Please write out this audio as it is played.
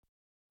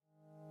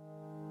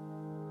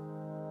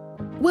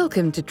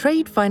Welcome to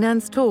Trade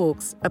Finance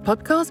Talks, a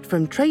podcast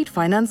from Trade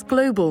Finance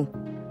Global.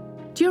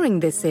 During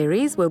this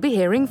series, we'll be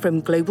hearing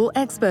from global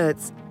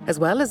experts, as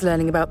well as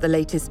learning about the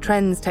latest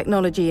trends,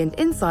 technology, and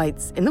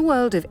insights in the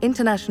world of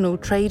international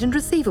trade and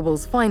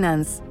receivables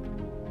finance.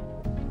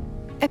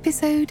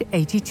 Episode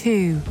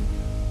 82.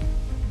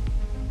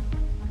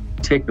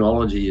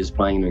 Technology is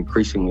playing an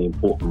increasingly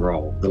important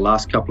role. The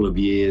last couple of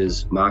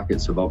years,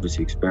 markets have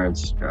obviously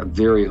experienced a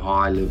very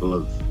high level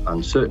of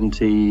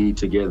uncertainty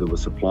together with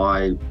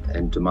supply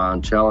and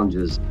demand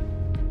challenges.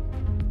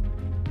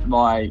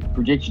 My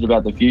prediction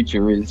about the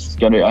future is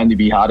going to only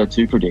be harder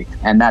to predict.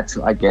 And that's,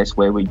 I guess,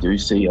 where we do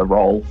see a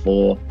role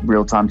for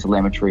real-time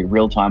telemetry,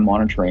 real-time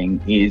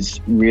monitoring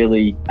is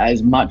really,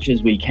 as much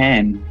as we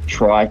can,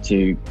 try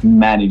to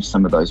manage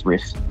some of those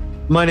risks.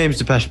 My name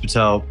is Dipesh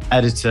Patel,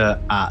 editor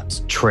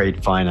at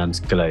Trade Finance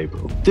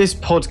Global. This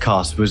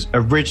podcast was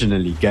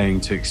originally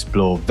going to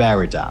explore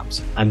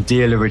Veridapt and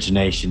deal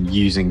origination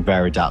using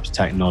Veridapt's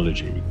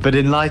technology. But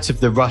in light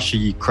of the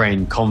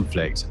Russia-Ukraine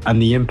conflict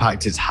and the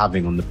impact it's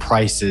having on the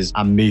prices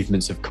and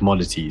movements of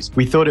commodities,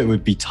 we thought it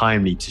would be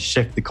timely to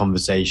shift the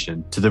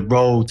conversation to the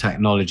role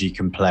technology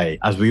can play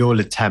as we all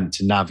attempt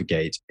to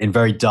navigate in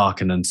very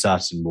dark and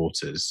uncertain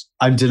waters.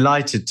 I'm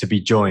delighted to be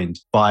joined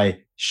by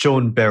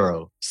Sean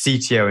Birrell,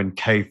 CTO and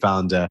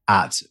co-founder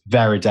at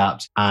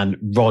Veridapt, and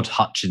Rod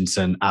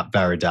Hutchinson at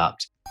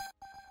Veridapt.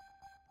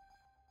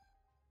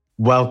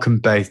 Welcome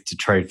both to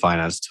Trade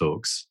Finance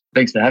Talks.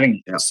 Thanks for having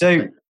me.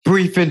 So,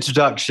 brief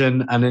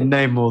introduction, and in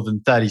no more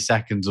than 30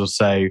 seconds or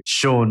so,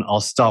 Sean,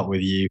 I'll start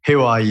with you.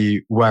 Who are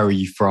you? Where are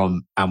you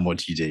from? And what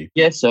do you do?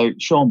 Yeah, so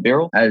Sean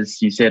Birrell,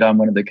 as you said, I'm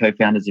one of the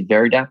co-founders of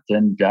Veridapt,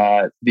 and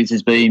this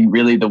has been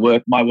really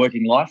my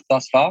working life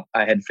thus far.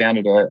 I had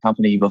founded a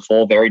company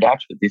before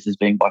Veridapt, but this has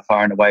been by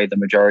far and away the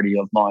majority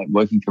of my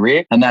working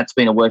career, and that's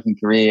been a working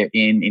career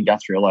in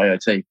industrial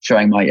IoT,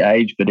 showing my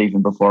age, but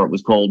even before it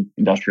was called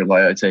industrial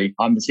IoT.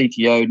 I'm the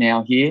CTO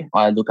now here.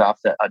 I look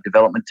after our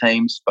development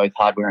teams, both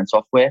hardware and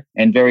software.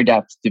 And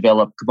Veridapt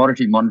develop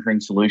commodity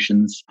monitoring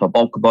solutions for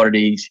bulk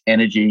commodities,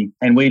 energy,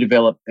 and we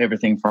develop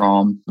everything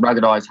from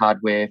ruggedized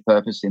hardware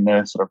purpose in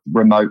the sort of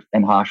remote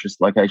and harshest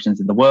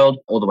locations in the world,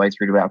 all the way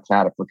through to our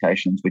cloud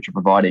applications, which are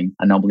providing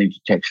anomaly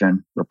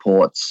detection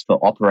reports for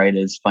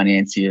operators,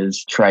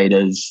 financiers,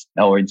 traders,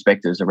 or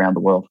inspectors around the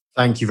world.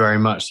 Thank you very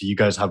much. So you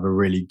guys have a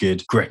really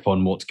good grip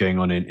on what's going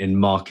on in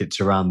markets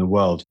around the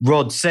world.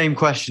 Rod, same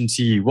question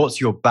to you. What's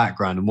your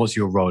background and what's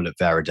your role at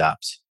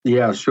Veridapt?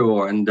 Yeah,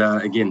 sure. And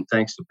again,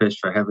 thanks to Dipesh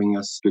for having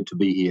us. Good to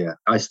be here.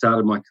 I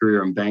started my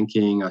career in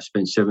banking. I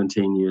spent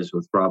 17 years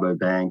with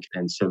Rabobank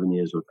and 7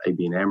 years with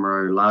ABN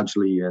AMRO,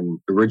 largely in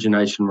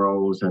origination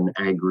roles in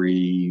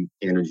agri,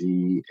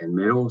 energy, and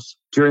metals.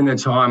 During that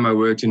time, I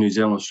worked in New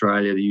Zealand,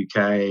 Australia, the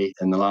UK,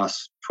 and the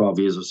last 12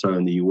 years or so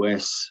in the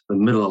US. In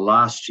the middle of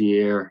last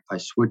year, I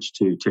switched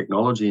to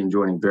technology and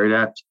joining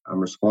Veridapt. I'm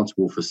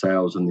responsible for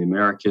sales in the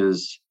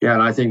Americas. Yeah,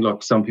 and I think,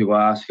 look, some people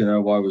ask,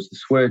 why was the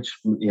switch,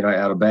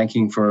 out of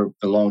banking for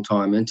a long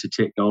time into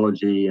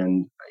technology?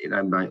 And,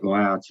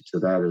 my answer to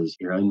that is,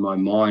 in my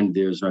mind,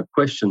 there's no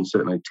question,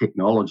 certainly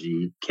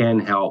technology can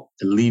help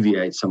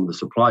alleviate some of the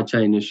supply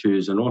chain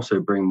issues and also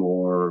bring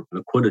more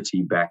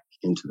liquidity back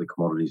into the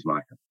commodities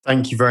market.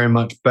 Thank you very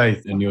much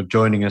both. And you're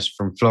joining us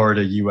from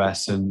Florida,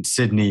 US, and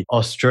Sydney,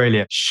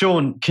 Australia.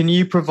 Sean, can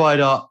you provide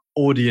our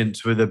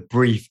audience with a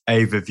brief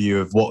overview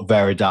of what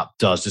Veridapt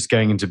does, just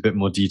going into a bit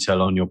more detail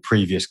on your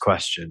previous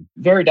question?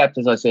 Veridapt,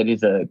 as I said,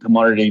 is a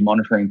commodity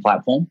monitoring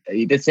platform.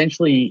 It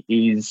essentially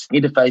is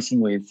interfacing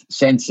with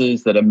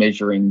sensors that are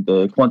measuring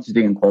the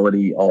quantity and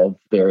quality of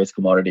various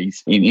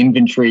commodities in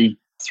inventory,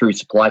 through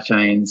supply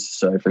chains,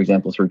 so for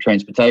example, through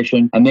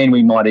transportation. And then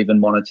we might even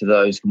monitor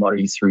those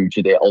commodities through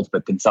to their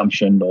ultimate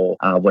consumption or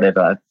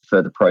whatever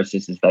further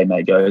processes they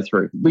may go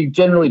through. We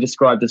generally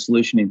describe the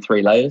solution in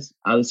 3 layers.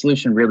 The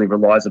solution really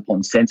relies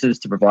upon sensors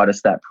to provide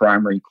us that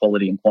primary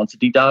quality and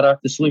quantity data.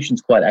 The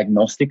solution's quite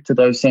agnostic to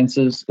those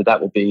sensors, but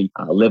that will be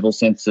level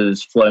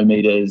sensors, flow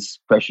meters,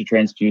 pressure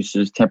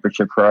transducers,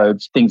 temperature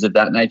probes, things of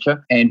that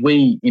nature. And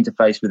we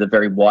interface with a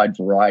very wide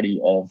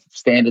variety of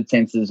standard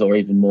sensors or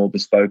even more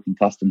bespoke and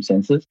custom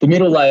sensors. The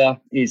middle layer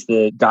is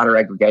the data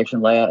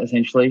aggregation layer,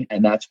 essentially,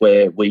 and that's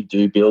where we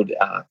do build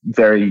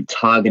very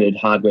targeted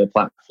hardware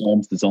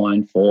platforms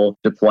designed for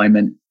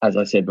deployment, as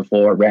I said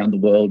before, around the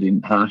world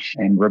in harsh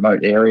and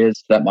remote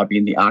areas. That might be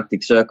in the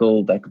Arctic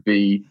Circle, that could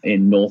be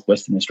in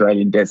northwestern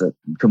Australian desert.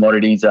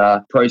 Commodities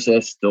are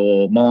processed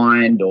or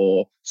mined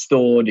or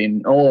stored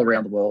in all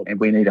around the world, and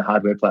we need a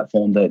hardware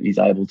platform that is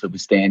able to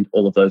withstand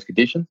all of those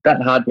conditions.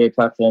 That hardware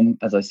platform,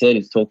 as I said,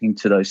 is talking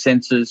to those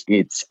sensors.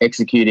 It's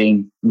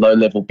executing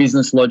low-level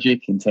business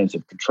logic in terms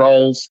of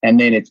controls,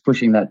 and then it's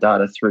pushing that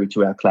data through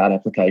to our cloud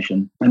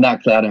application. And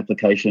that cloud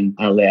application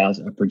allows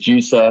a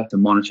producer to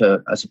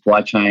monitor a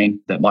supply chain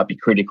that might be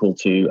critical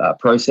to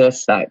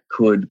process. That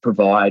could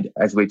provide,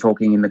 as we're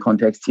talking in the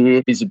context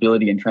here,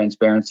 visibility and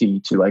transparency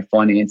to a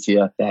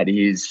financier that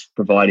is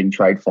providing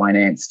trade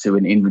finance to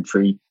an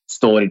inventory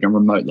stored in a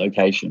remote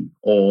location,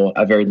 or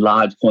a very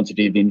large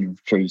quantity of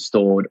inventory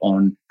stored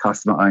on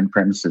customer-owned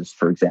premises,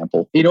 for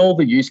example. In all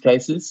the use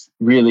cases,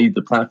 really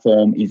the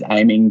platform is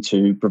aiming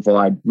to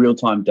provide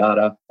real-time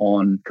data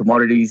on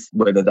commodities,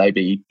 whether they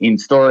be in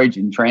storage,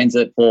 in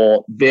transit,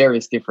 for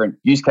various different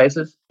use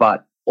cases,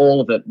 but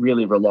all of it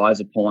really relies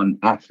upon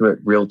accurate,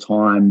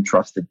 real-time,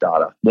 trusted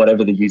data,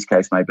 whatever the use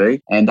case may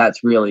be. And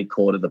that's really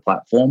core to the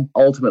platform.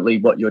 Ultimately,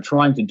 what you're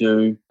trying to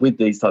do with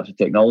these types of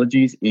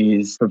technologies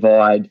is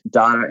provide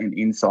data and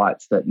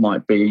insights that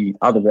might be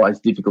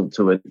otherwise difficult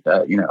to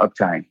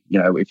obtain.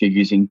 If you're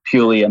using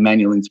purely a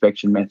manual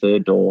inspection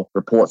method or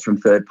reports from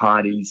third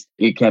parties,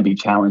 it can be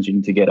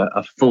challenging to get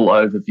a full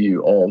overview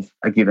of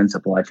a given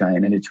supply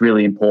chain. And it's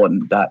really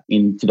important that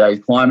in today's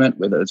climate,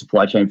 whether it's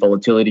supply chain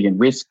volatility and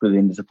risk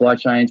within the supply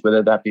chain,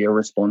 whether that be a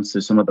response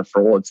to some of the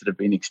frauds that have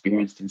been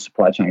experienced in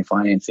supply chain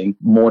financing,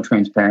 more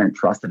transparent,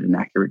 trusted and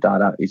accurate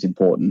data is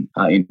important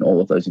in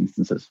all of those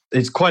instances.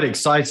 It's quite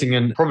exciting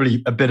and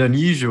probably a bit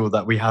unusual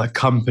that we have a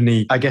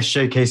company, I guess,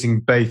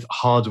 showcasing both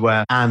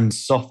hardware and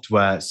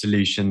software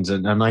solutions.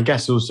 And I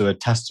guess also a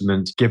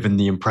testament given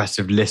the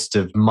impressive list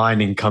of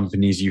mining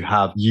companies you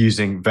have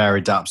using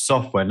Veridapt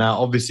software. Now,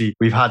 obviously,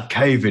 we've had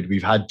COVID,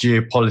 we've had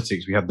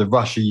geopolitics, we have the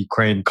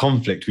Russia-Ukraine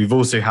conflict. We've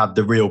also had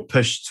the real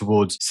push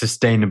towards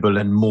sustainable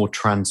and more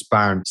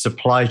transparent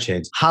supply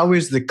chains. How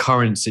is the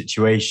current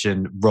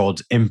situation, Rod,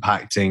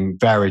 impacting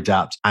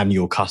Veridapt and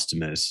your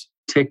customers?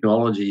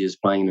 Technology is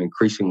playing an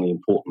increasingly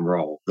important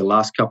role. The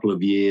last couple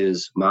of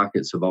years,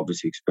 markets have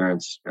obviously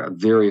experienced a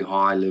very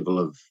high level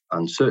of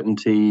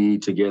uncertainty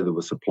together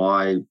with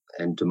supply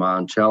and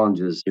demand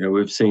challenges.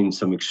 We've seen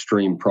some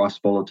extreme price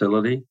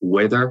volatility.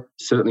 Weather,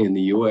 certainly in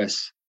the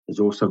US, has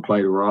also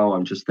played a role.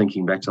 I'm just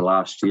thinking back to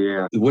last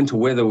year. The winter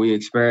weather we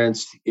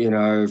experienced,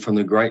 from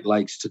the Great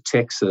Lakes to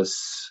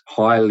Texas,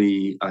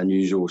 highly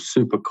unusual,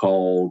 super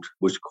cold,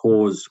 which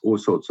caused all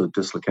sorts of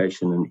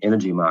dislocation in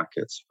energy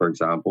markets, for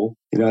example.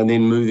 And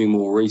then moving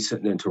more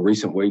into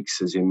recent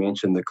weeks, as you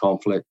mentioned, the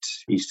conflict,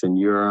 Eastern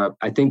Europe.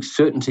 I think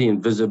certainty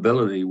and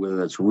visibility,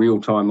 whether it's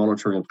real-time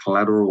monitoring of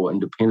collateral or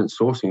independent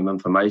sourcing of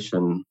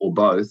information or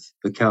both,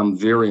 become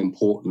very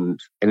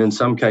important and in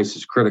some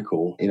cases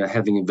critical.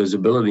 Having a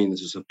visibility into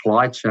the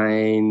supply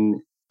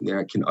chain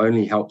can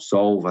only help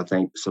solve, I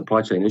think,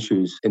 supply chain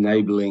issues,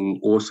 enabling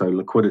also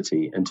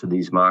liquidity into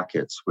these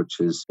markets, which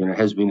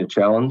has been a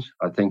challenge,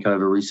 I think,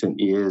 over recent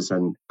years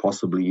and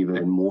possibly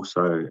even more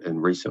so in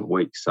recent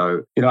weeks.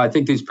 So, I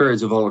think these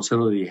periods of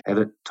volatility have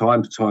at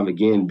time to time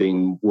again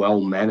been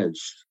well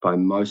managed by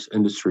most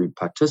industry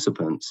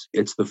participants.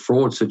 It's the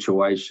fraud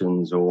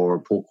situations or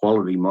poor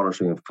quality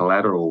monitoring of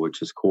collateral which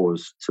has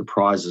caused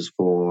surprises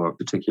for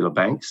particular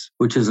banks,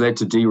 which has led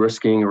to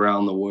de-risking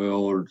around the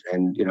world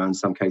and, in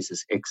some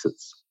cases,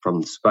 exits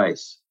from the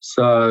space.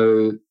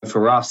 So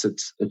for us,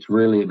 it's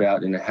really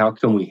about, how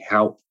can we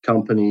help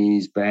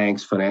companies,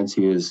 banks,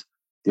 financiers,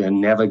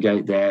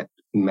 navigate that,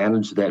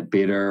 manage that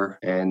better,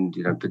 and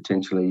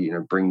potentially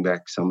bring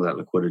back some of that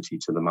liquidity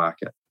to the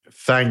market.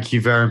 Thank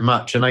you very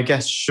much. And I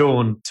guess,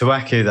 Sean, to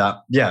echo that,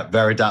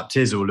 Veridapt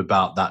is all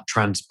about that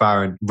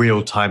transparent,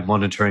 real-time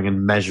monitoring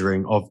and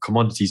measuring of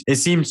commodities. It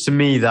seems to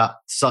me that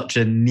such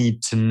a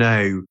need to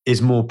know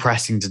is more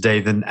pressing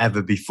today than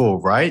ever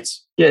before, right?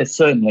 Yes,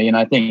 certainly. And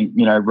I think,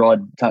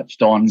 Rod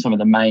touched on some of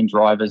the main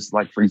drivers,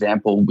 like, for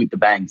example, with the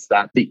banks,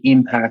 that the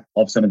impact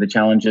of some of the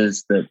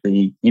challenges that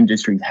the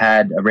industry's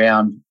had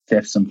around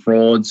thefts and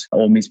frauds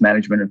or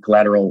mismanagement of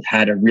collateral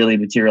had a really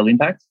material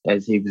impact,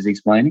 as he was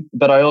explaining.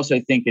 But I also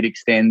think it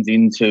extends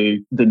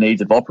into the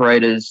needs of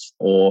operators,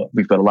 or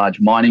we've got a large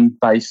mining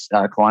base,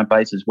 client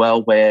base as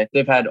well, where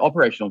they've had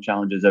operational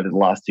challenges over the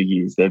last 2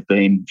 years. They've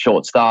been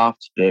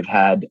short-staffed, they've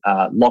had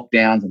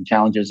lockdowns and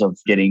challenges of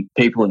getting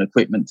people and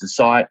equipment to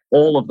site.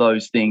 All of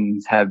those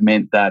things have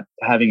meant that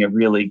having a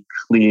really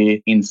clear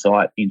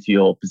insight into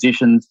your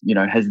positions,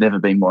 has never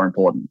been more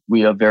important.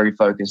 We are very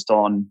focused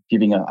on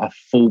giving a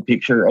full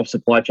picture of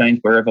supply chains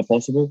wherever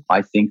possible.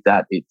 I think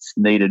that it's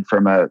needed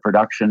from a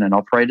production and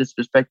operators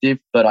perspective,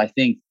 but I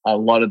think a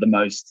lot of the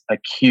most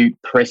acute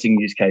pressing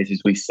use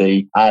cases we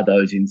see are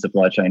those in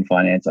supply chain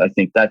finance. I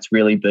think that's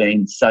really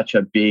been such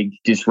a big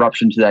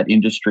disruption to that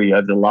industry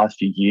over the last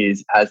few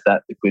years as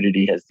that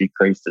liquidity has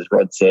decreased, as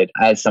Rod said,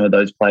 as some of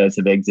those players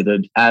have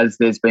exited, as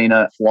there's been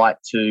a flight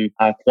to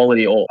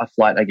quality, or a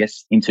flight, I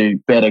guess, into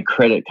better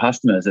credit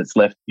customers. It's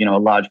left, a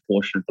large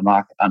portion of the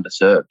market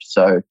underserved.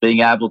 So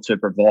being able to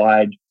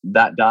provide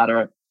that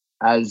data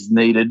as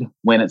needed,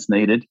 when it's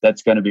needed,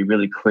 that's going to be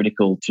really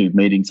critical to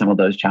meeting some of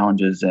those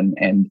challenges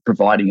and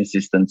providing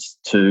assistance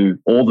to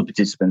all the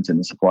participants in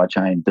the supply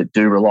chain that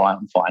do rely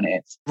on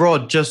finance.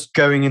 Rod, just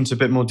going into a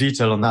bit more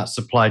detail on that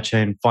supply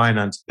chain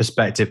finance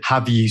perspective,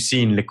 have you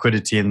seen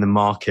liquidity in the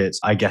markets,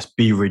 I guess,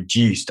 be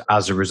reduced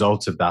as a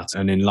result of that?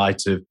 And in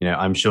light of,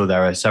 I'm sure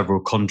there are several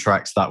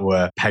contracts that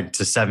were pegged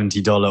to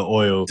 $70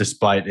 oil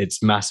despite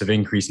its massive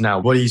increase now.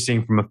 What are you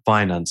seeing from a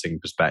financing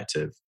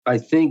perspective? I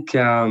think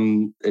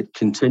it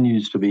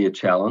continues to be a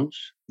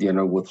challenge.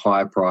 with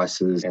higher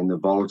prices and the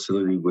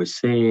volatility we're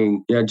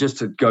seeing, just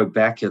to go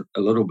back a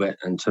little bit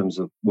in terms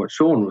of what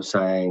Sean was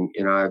saying,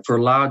 for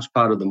a large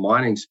part of the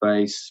mining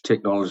space,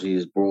 technology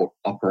has brought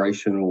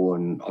operational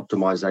and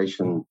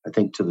optimization, I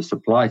think, to the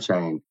supply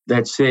chain.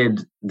 That said,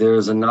 there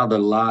is another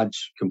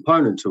large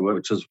component to it,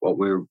 which is what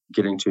we're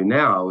getting to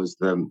now, is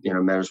the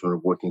management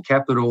of working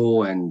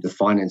capital and the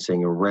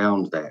financing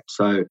around that.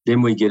 So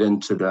then we get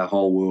into the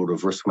whole world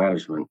of risk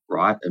management,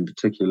 right? In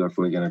particular, if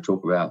we're going to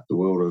talk about the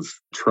world of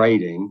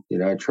trading,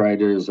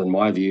 traders, in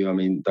my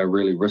view, they're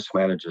really risk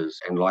managers,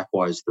 and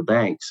likewise the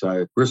bank.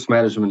 So risk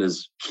management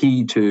is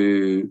key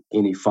to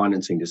any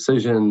financing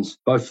decisions,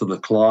 both for the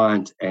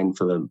client and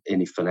for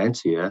any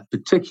financier,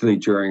 particularly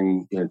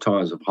during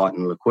times of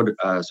heightened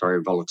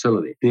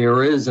volatility.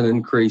 There is an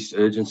increased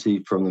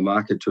urgency from the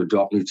market to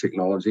adopt new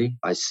technology.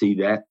 I see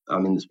that.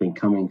 It's been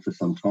coming for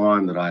some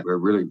time, that I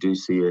really do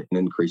see an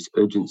increased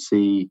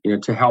urgency,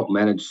 to help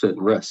manage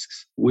certain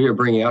risks. We are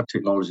bringing our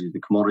technology to the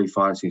commodity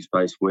financing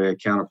space where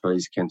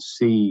counterparties can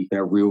see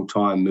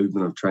real-time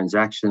movement of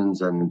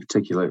transactions, and in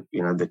particular,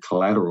 the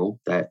collateral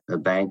that a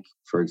bank,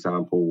 for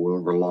example, will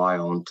rely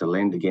on to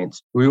lend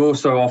against. We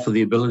also offer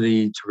the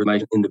ability to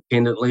remain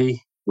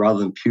independently rather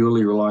than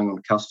purely relying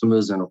on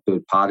customers and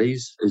third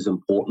parties is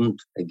important.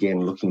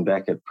 Again, looking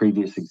back at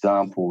previous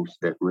examples,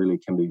 that really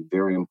can be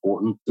very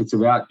important. It's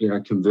about,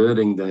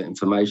 converting the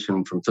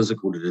information from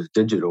physical to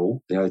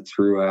digital,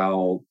 through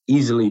our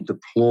easily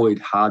deployed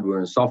hardware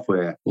and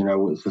software.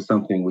 This is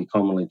something we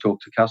commonly talk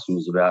to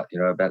customers about,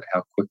 about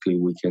how quickly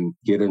we can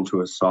get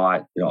into a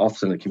site.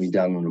 Often it can be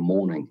done in the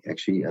morning,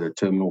 actually, at a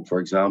terminal, for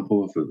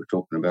example, if we were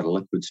talking about a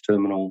liquids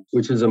terminal,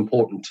 which is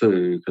important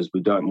too, because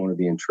we don't want to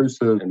be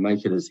intrusive and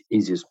make it as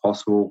easy as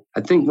possible. I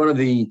think one of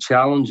the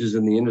challenges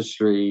in the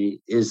industry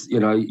is,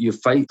 you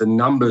face the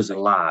numbers are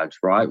large,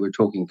 right? We're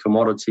talking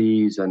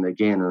commodities, and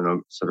again, in a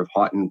sort of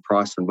heightened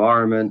price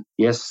environment.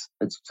 Yes,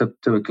 it's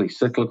typically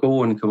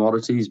cyclical in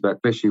commodities, but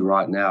especially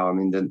right now,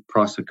 the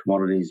price of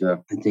commodities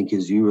are, I think,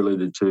 as you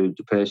alluded to,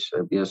 Dipesh,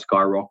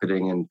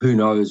 skyrocketing, and who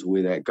knows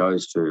where that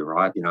goes to,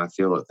 right? I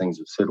feel that things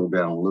have settled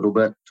down a little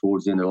bit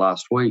towards the end of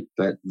last week,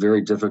 but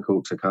very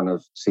difficult to kind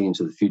of see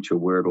into the future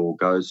where it all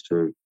goes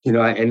to.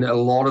 And a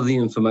lot of the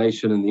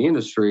information in the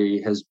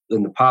industry has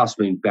in the past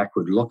been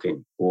backward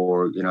looking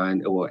or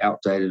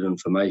outdated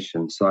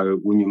information. So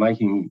when you're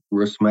making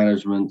risk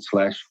management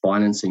 /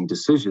 financing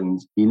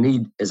decisions, you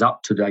need as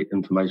up-to-date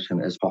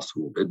information as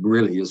possible. It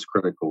really is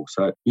critical.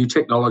 So new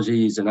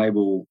technologies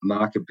enable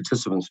market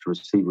participants to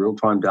receive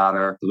real-time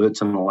data,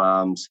 alerts and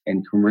alarms,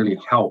 and can really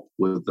help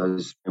with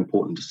those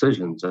important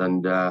decisions.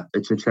 And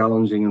it's a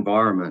challenging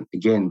environment,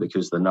 again,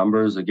 because the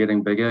numbers are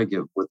getting bigger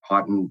with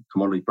heightened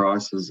commodity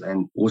prices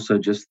and also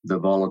just the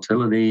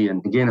volatility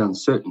and, again,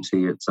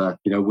 uncertainty. It's,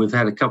 we've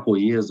had a couple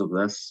of years of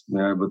this,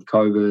 with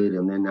COVID,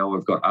 and then now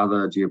we've got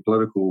other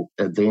geopolitical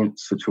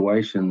events,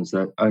 situations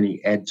that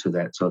only add to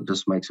that. So it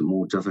just makes it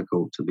more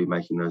difficult to be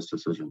making those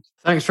decisions.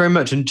 Thanks very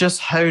much. And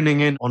just honing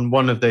in on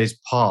one of those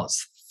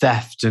parts,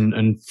 theft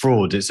and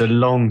fraud. It's a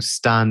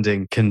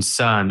long-standing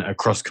concern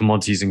across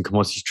commodities and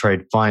commodities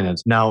trade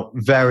finance. Now,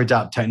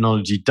 Veridapt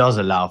technology does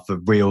allow for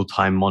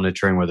real-time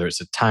monitoring, whether it's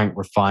a tank,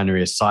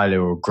 refinery, a silo,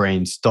 or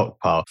grain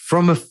stockpile.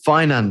 From a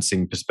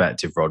financing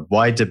perspective, Rod,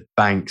 why do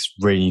banks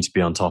really need to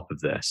be on top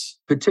of this?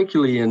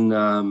 Particularly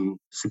in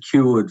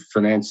secured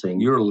financing,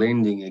 you're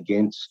lending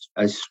against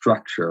a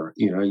structure.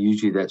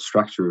 Usually that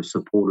structure is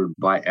supported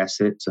by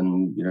assets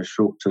and,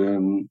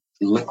 short-term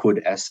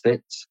liquid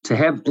assets. To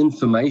have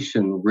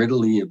information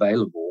readily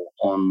available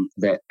on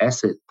that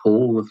asset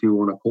pool, if you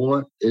want to call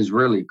it, is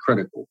really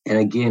critical. And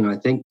again, I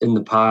think in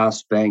the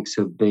past, banks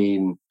have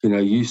been,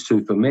 used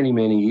to, for many,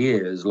 many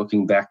years,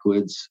 looking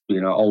backwards,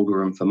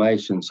 older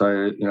information.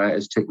 So,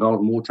 as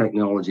more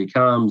technology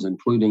comes,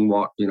 including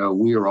what,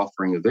 we're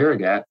offering at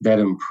Veridapt, that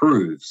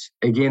improves.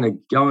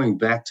 Again, going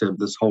back to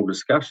this whole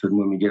discussion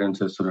when we get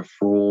into sort of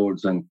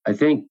frauds, and I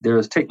think there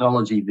is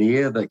technology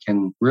there that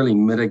can really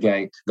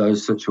mitigate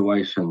those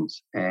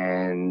situations.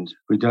 And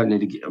we don't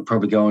need to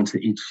probably go into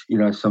each,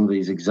 some of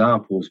these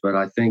examples, but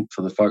I think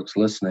for the folks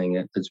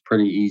listening, it's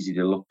pretty easy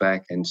to look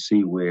back and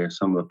see where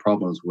some of the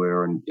problems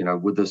were. And,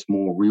 with this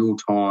more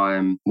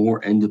real-time,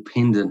 more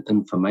independent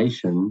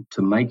information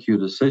to make your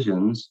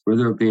decisions,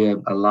 whether it be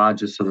a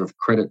larger sort of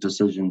credit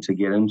decision to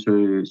get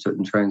into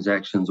certain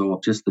transactions or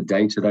just the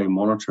day-to-day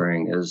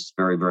monitoring is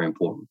very, very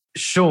important.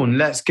 Sean,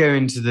 let's go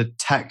into the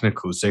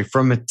technical. So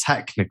from a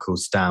technical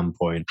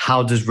standpoint,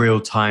 how does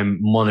real-time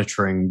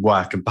monitoring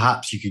work? And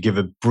perhaps you could give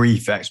a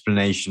brief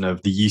explanation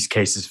of the use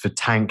cases for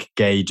tank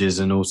gauges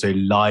and also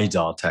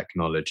LiDAR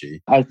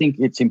technology. I think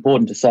it's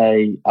important to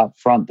say up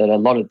front that a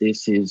lot of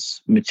this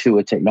is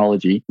mature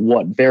technology.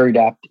 What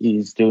Veridapt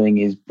is doing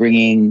is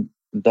bringing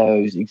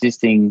those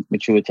existing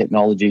mature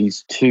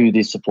technologies to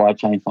this supply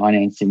chain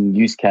financing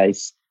use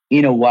case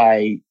in a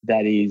way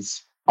that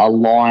is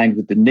aligned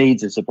with the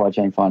needs of supply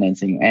chain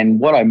financing. And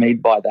what I mean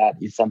by that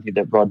is something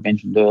that Rod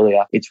mentioned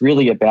earlier. It's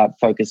really about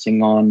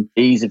focusing on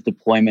ease of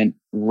deployment,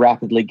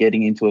 rapidly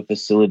getting into a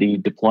facility,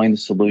 deploying the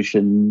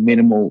solution,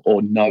 minimal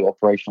or no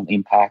operational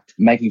impact,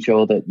 making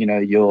sure that,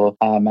 you're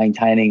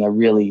maintaining a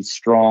really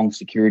strong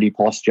security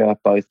posture,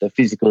 both the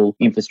physical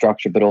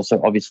infrastructure, but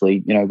also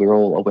obviously, we're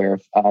all aware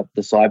of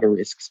the cyber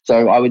risks.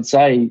 So I would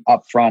say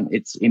up front,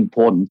 it's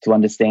important to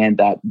understand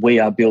that we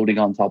are building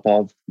on top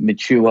of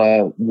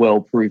mature,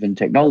 well-proven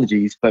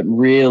technologies, but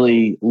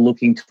really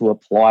looking to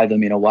apply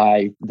them in a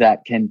way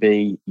that can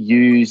be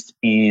used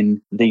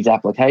in these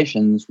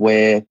applications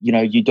where,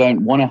 you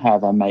don't want to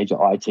have a major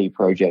IT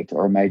project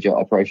or a major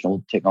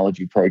operational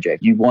technology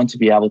project. You want to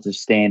be able to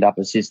stand up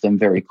a system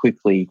very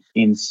quickly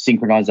in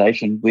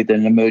synchronization with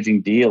an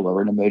emerging deal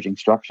or an emerging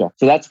structure.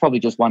 So that's probably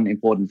just one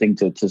important thing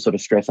to sort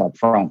of stress up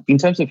front. In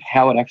terms of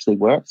how it actually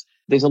works,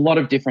 there's a lot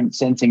of different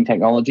sensing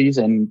technologies,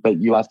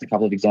 but you asked a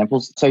couple of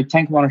examples. So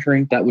tank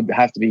monitoring, that would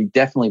have to be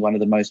definitely one of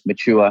the most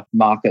mature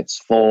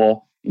markets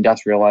for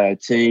industrial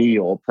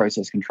IoT or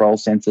process control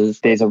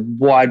sensors. There's a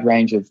wide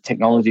range of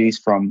technologies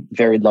from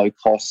very low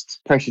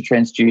cost pressure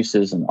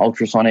transducers and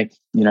ultrasonic,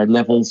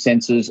 level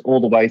sensors all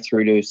the way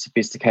through to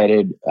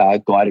sophisticated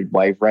guided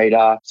wave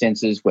radar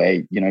sensors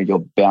where, you're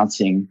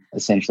bouncing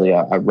essentially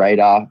a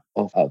radar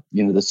off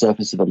the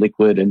surface of a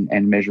liquid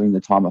and measuring the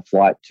time of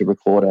flight to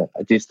record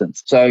a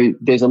distance. So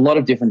there's a lot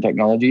of different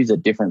technologies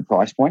at different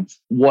price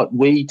points. What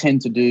we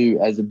tend to do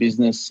as a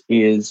business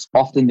is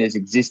often there's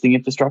existing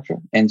infrastructure.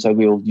 And so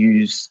we'll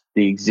use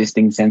the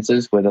existing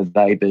sensors, whether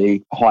they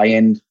be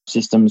high-end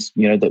systems,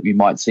 that we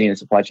might see in a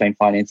supply chain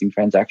financing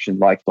transaction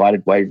like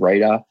guided wave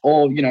radar,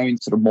 or, in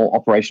sort of more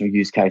operational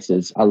use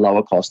cases, a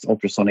lower cost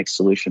ultrasonic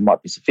solution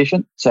might be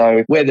sufficient.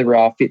 So where there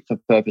are fit for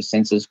purpose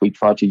sensors, we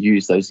try to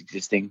use those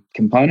existing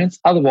components.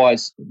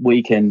 Otherwise,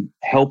 we can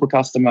help a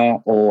customer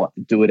or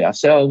do it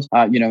ourselves,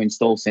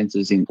 install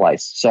sensors in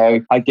place.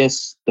 So I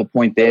guess the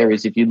point there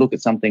is if you look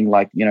at something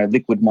like,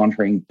 liquid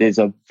monitoring, there's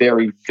a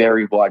very,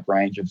 very wide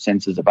range of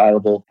sensors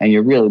available, and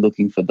you're really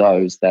looking for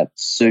those that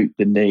suit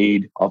the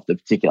need of the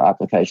particular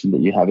application that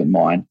you have in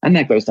mind. And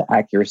that goes to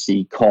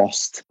accuracy,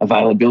 cost,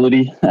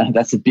 availability.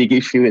 That's a big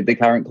issue at the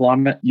current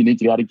climate. You need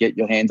to be able to get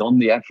your hands on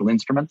the actual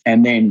instrument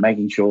and then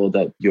making sure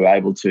that you're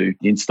able to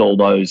install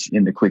those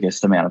in the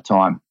quickest amount of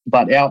time.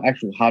 But our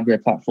actual hardware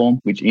platform,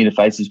 which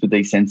interfaces with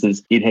these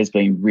sensors, it has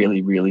been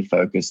really, really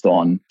focused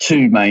on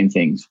two main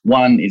things.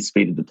 One is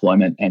speed of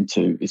deployment and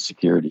two is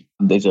security.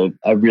 There's a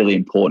really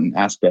important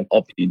aspect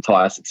of the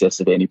entire success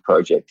of any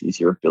project is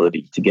your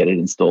ability to get it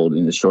installed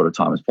in as short a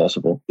time as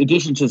possible. In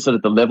addition to sort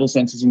of the level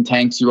sensors in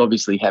tanks, you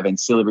obviously have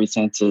ancillary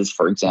sensors,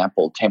 for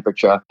example,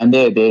 temperature, and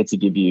they're there to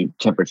give you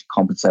temperature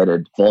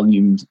compensated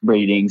volume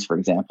readings, for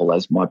example,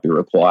 as might be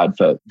required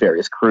for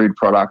various crude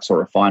products or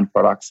refined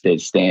products.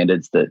 There's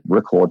standards that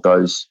record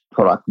those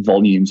product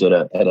volumes at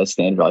a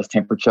standardized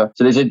temperature.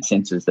 So there's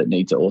sensors that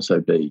need to also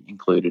be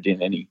included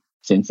in any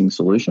sensing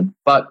solution.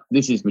 But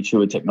this is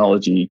mature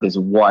technology. There's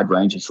a wide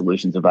range of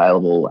solutions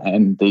available,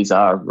 and these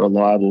are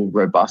reliable,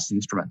 robust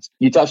instruments.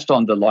 You touched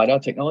on the LiDAR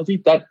technology.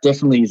 That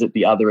definitely is at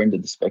the other end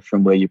of the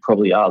spectrum where you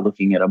probably are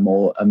looking at a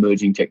more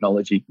emerging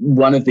technology.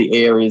 One of the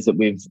areas that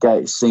we've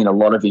seen a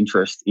lot of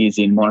interest is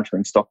in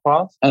monitoring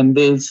stockpiles. And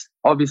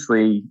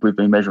obviously, we've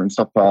been measuring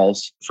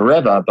stockpiles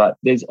forever, but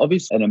there's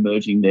obviously an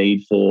emerging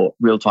need for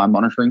real-time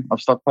monitoring of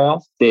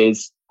stockpiles.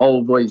 There's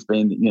always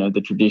been,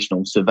 the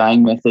traditional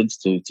surveying methods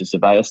to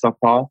survey a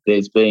stockpile.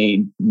 There's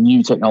been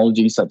new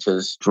technologies such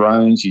as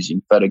drones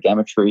using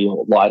photogrammetry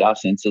or LiDAR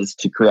sensors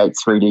to create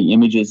 3D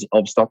images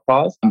of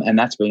stockpiles. And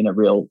that's been a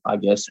real,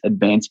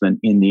 advancement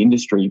in the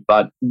industry.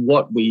 But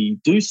what we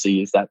do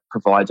see is that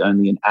provides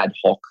only an ad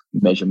hoc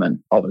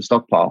measurement of a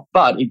stockpile,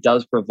 but it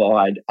does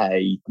provide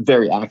a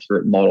very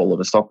accurate model of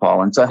a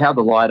stockpile. And so how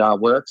the LiDAR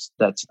works,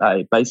 that's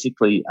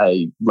basically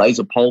a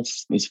laser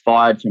pulse is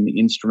fired from the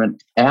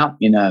instrument out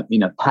in a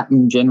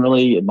pattern.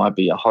 Generally, it might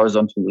be a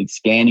horizontally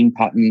scanning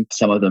pattern.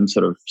 Some of them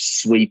sort of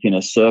sweep in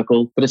a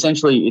circle, but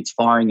essentially it's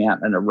firing out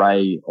an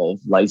array of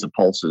laser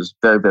pulses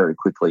very, very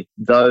quickly.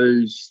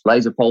 Those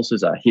laser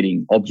pulses are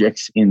hitting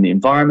objects in the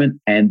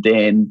environment, and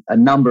then a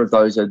number of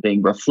those are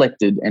being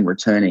reflected and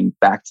returning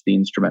back to the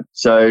instrument.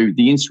 So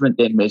the instrument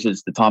then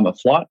measures the time of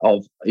flight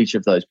of each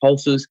of those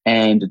pulses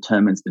and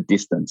determines the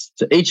distance.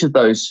 So each of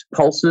those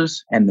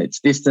pulses and its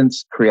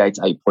distance creates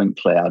a point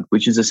cloud,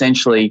 which is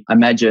essentially,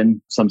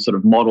 imagine some sort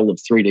of model of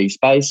 3D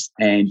space,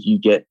 and you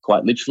get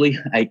quite literally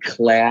a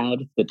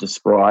cloud that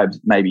describes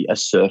maybe a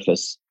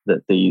surface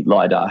that the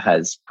LiDAR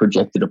has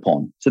projected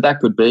upon. So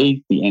that could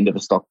be the end of a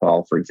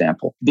stockpile, for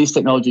example. This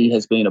technology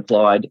has been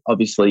applied,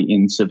 obviously,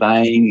 in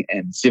surveying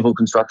and civil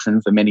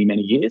construction for many,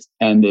 many years.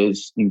 And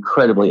there's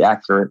incredibly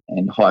accurate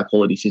and high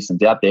quality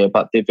systems out there,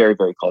 but they're very,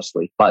 very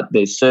costly. But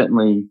there's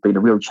certainly been a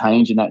real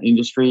change in that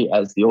industry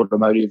as the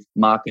automotive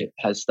market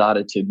has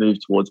started to move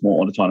towards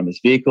more autonomous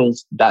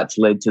vehicles. That's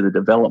led to the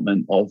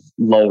development of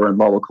lower and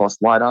lower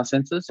cost LiDAR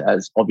sensors,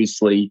 as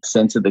obviously a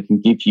sensor that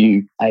can give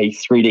you a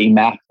 3D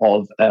map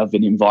of an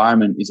environment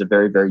environment is a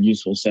very, very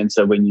useful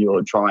sensor when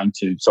you're trying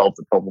to solve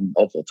the problem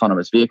of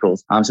autonomous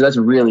vehicles. So that's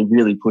really,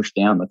 really pushed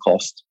down the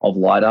cost of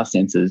LiDAR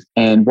sensors.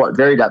 And what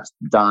Veridap's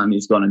done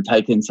is gone and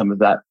taken some of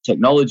that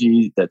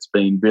technology that's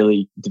been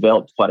really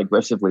developed quite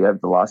aggressively over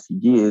the last few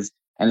years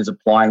and is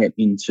applying it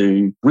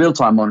into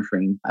real-time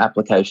monitoring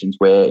applications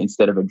where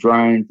instead of a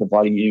drone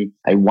providing you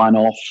a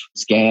one-off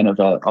scan of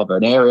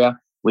an area,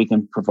 we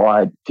can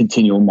provide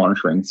continual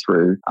monitoring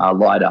through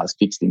LiDARs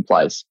fixed in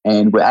place.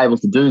 And we're able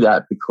to do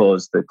that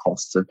because the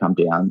costs have come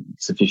down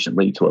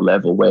sufficiently to a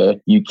level where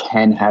you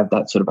can have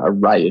that sort of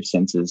array of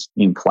sensors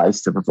in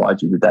place to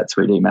provide you with that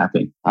 3D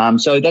mapping.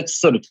 So that's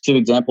sort of two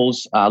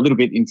examples, a little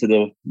bit into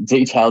the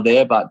detail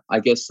there, but I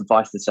guess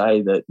suffice to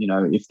say that,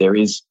 if there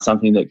is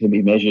something that can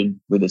be measured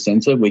with a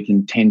sensor, we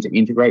can tend to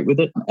integrate with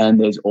it. And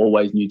there's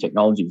always new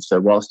technologies. So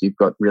whilst you've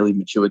got really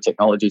mature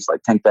technologies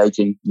like tank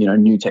gauging,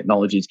 new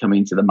technologies coming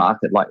into the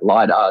market like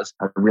LiDARs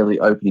are really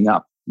opening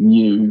up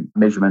new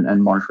measurement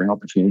and monitoring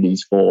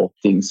opportunities for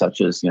things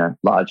such as,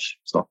 large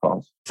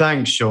stockpiles.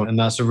 Thanks, Sean. And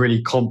that's a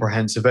really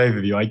comprehensive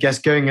overview. I guess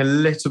going a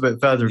little bit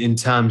further in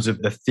terms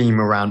of the theme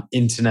around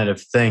Internet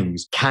of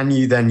Things, can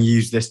you then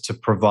use this to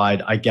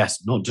provide, I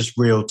guess, not just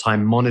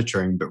real-time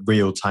monitoring, but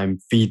real-time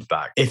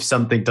feedback? If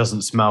something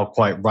doesn't smell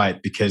quite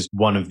right because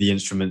one of the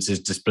instruments is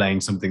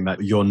displaying something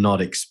that you're not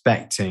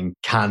expecting,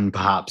 can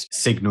perhaps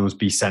signals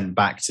be sent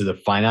back to the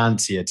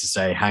financier to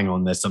say, hang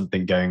on, there's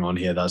something going on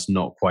here that's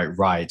not quite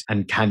right?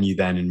 And can you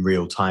then in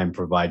real time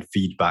provide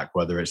feedback,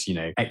 whether it's,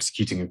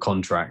 executing a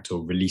contract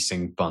or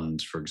releasing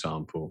funds, for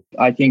example?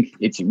 I think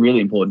it's really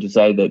important to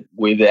say that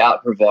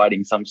without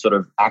providing some sort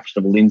of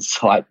actionable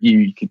insight,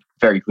 you could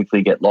very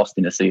quickly get lost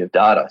in a sea of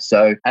data.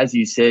 So as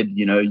you said,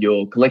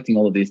 you're collecting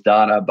all of this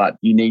data, but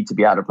you need to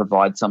be able to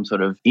provide some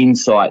sort of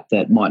insight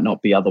that might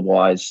not be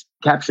otherwise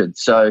captured.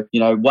 So,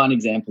 one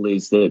example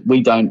is that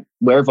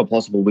wherever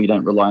possible, we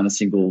don't rely on a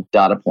single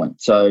data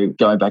point. So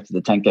going back to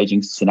the tank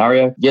gauging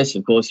scenario, yes,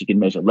 of course, you can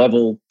measure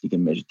level, you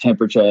can measure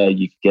temperature,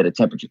 you can get a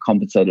temperature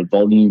compensated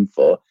volume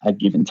for a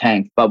given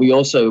tank. But we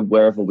also,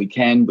 wherever we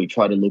can, we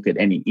try to look at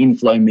any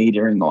inflow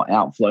metering or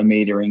outflow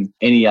metering,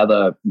 any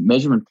other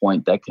measurement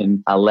point that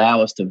can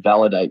allow us to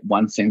validate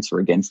one sensor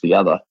against the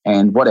other.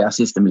 And what our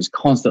system is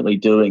constantly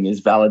doing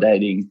is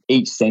validating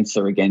each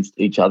sensor against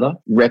each other,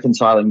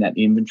 reconciling that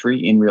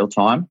inventory in real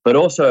time, but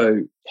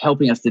also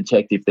helping us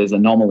detect if there's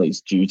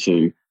anomalies due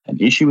to an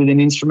issue with an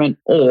instrument,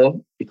 or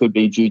it could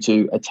be due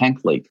to a tank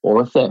leak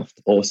or a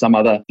theft or some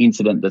other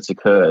incident that's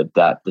occurred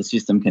that the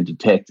system can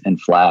detect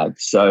and flag.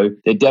 So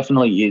there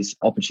definitely is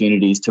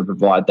opportunities to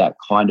provide that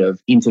kind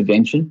of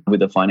intervention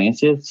with a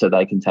financier so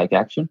they can take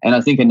action. And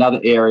I think another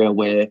area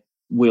where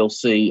we'll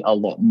see a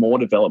lot more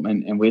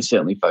development, and we're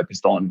certainly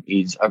focused on,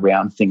 is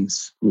around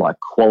things like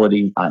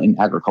quality in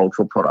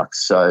agricultural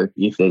products. So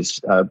if there's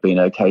been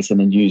a case in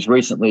the news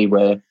recently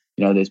where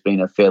there's been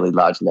a fairly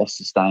large loss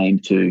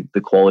sustained to the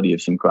quality of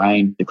some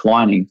grain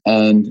declining.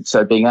 And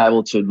so being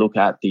able to look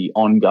at the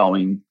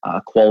ongoing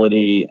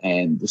quality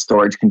and the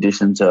storage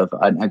conditions of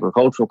an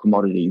agricultural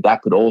commodity,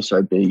 that could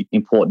also be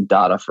important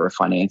data for a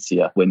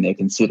financier when they're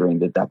considering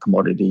that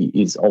commodity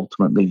is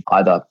ultimately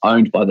either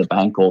owned by the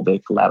bank or their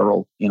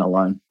collateral in a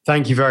loan.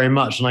 Thank you very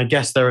much. And I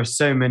guess there are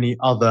so many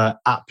other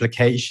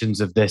applications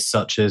of this,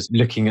 such as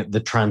looking at the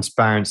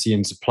transparency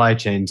in supply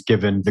chains,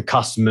 given the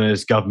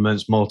customers,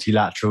 governments,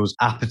 multilaterals'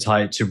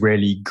 appetite to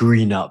really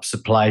green up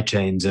supply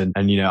chains. And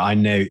I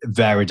know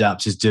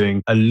Veridapt is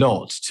doing a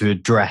lot to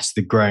address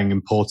the growing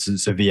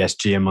importance of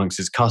ESG amongst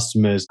its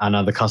customers and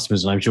other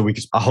customers. And I'm sure we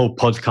could a whole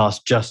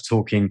podcast just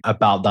talking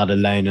about that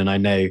alone. And I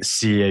know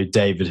CEO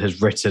David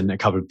has written a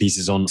couple of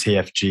pieces on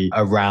TFG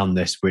around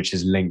this, which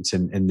is linked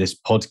in this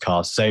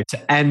podcast. So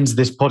to end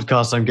this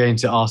podcast, I'm going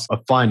to ask a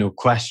final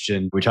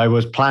question, which I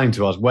was planning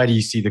to ask. Where do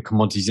you see the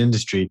commodities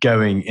industry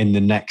going in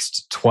the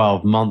next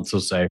 12 months or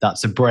so?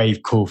 That's a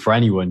brave call for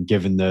anyone,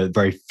 given the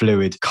very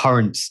fluid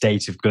current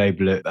state of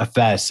global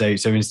affairs. So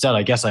instead,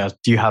 I guess I ask,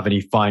 do you have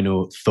any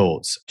final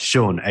thoughts?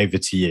 Sean, over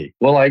to you.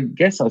 Well, I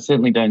guess I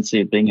certainly don't see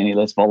it being any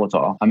less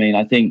volatile. I mean,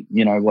 I think,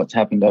 what's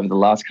happened over the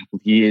last couple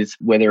of years,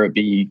 whether it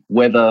be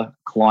weather,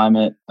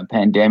 climate, a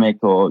pandemic,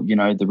 or,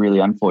 the really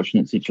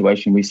unfortunate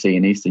situation we see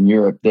in Eastern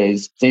Europe, there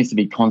seems to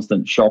be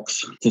constant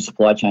shocks to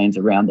supply chains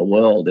around the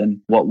world. And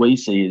what we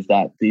see is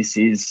that this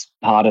is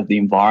part of the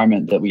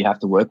environment that we have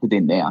to work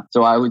within now.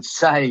 So I would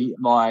say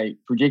my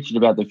prediction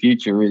about the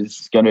future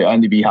is going to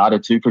only be harder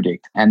to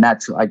predict. And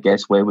that's, I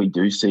guess, where we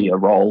do see a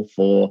role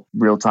for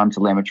real-time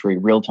telemetry,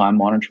 real-time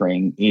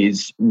monitoring,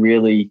 is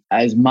really,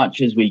 as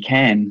much as we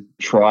can,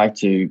 try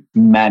to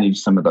manage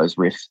some of those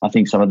risks. I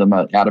think some of them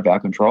are out of our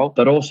control,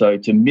 but also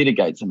to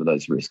mitigate some of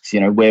those risks.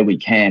 Where we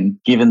can,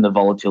 given the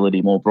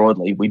volatility more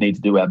broadly, we need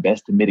to do our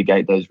best to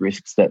mitigate those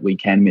risks that we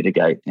can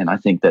mitigate. And I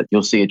think that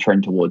you'll see a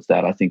trend towards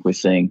that. I think we're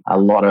seeing a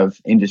lot of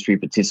industry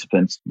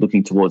participants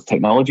looking towards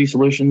technology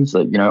solutions.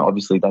 That,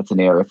 obviously that's an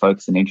area of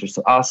focus and interest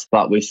to us,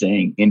 but we're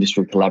seeing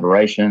industry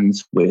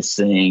collaborations. We're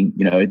seeing,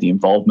 the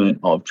involvement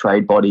of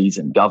trade bodies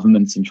and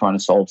governments in trying to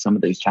solve some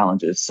of these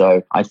challenges.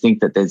 So I think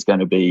that there's going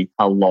to be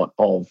a lot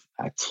of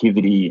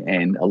activity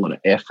and a lot of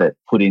effort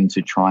put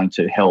into trying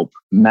to help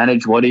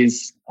manage what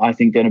is, I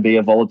think, going to be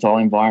a volatile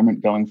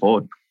environment going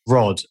forward.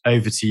 Rod,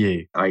 over to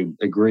you. I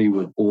agree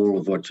with all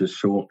of what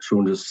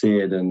Sean just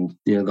said. And,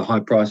 the high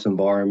price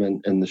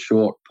environment in the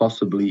short,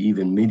 possibly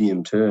even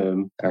medium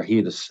term are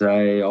here to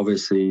stay.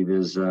 Obviously,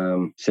 there's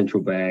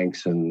central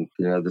banks and,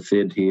 the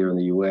Fed here in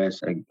the US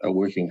are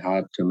working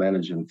hard to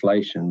manage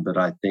inflation. But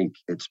I think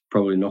it's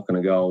probably not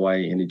going to go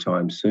away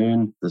anytime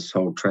soon. This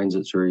whole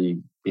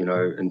transitory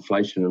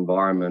inflation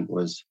environment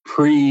was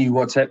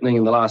what's happening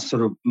in the last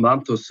sort of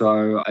month or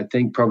so, I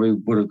think probably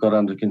would have got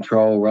under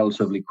control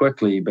relatively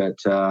quickly, but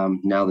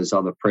now there's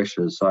other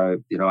pressures. So,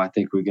 I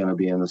think we're going to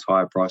be in this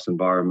higher price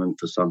environment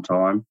for some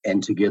time.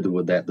 And together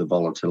with that, the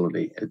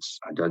volatility,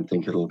 I don't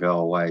think it'll go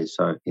away.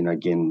 So,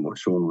 again, what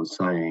Sean was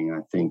saying, I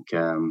think,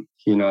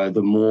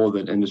 the more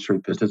that industry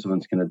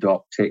participants can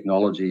adopt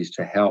technologies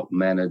to help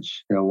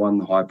manage, one,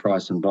 the high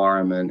price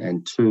environment,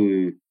 and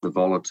two, the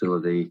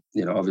volatility,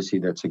 obviously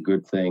that's a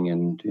good thing.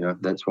 And,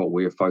 that's what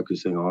we're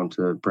focusing on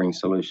to bring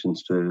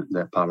solutions to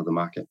that part of the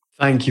market.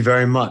 Thank you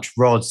very much,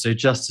 Rod. So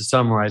just to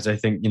summarize, I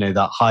think,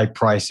 that high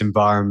price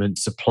environment,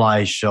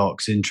 supply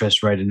shocks,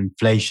 interest rate and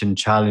inflation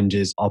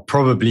challenges are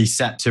probably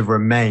set to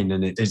remain.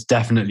 And it's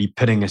definitely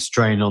putting a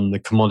strain on the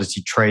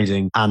commodity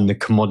trading and the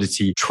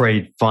commodity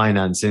trade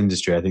finance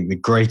industry. I think the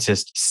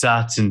greatest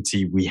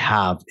certainty we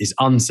have is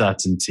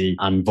uncertainty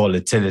and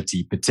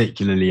volatility,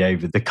 particularly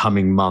over the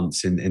coming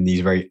months in these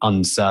very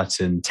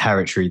uncertain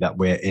territory that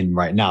we're in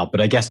right now.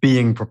 But I guess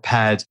being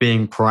prepared,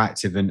 being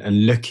proactive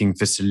and looking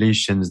for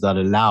solutions that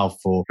allow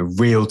for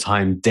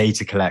real-time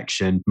data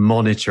collection,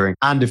 monitoring,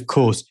 and of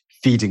course,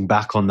 feeding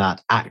back on that,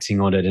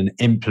 acting on it and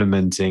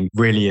implementing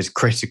really is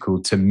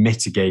critical to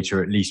mitigate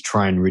or at least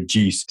try and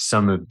reduce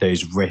some of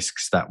those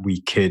risks that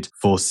we could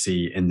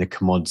foresee in the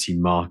commodity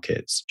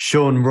markets.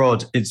 Sean,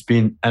 Rod, it's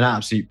been an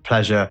absolute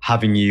pleasure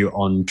having you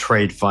on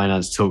Trade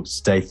Finance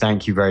Talks today.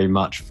 Thank you very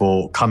much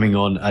for coming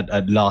on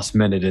at last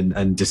minute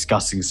and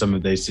discussing some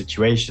of those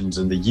situations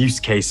and the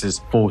use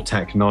cases for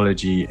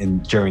technology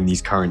during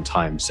these current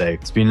times. So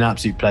it's been an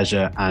absolute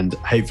pleasure and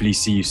hopefully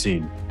see you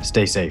soon.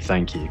 Stay safe.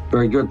 Thank you.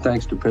 Very good.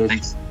 Thanks to Piers.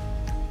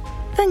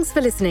 Thanks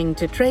for listening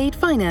to Trade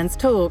Finance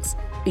Talks.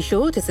 Be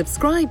sure to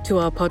subscribe to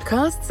our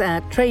podcasts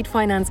at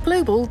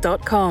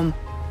tradefinanceglobal.com.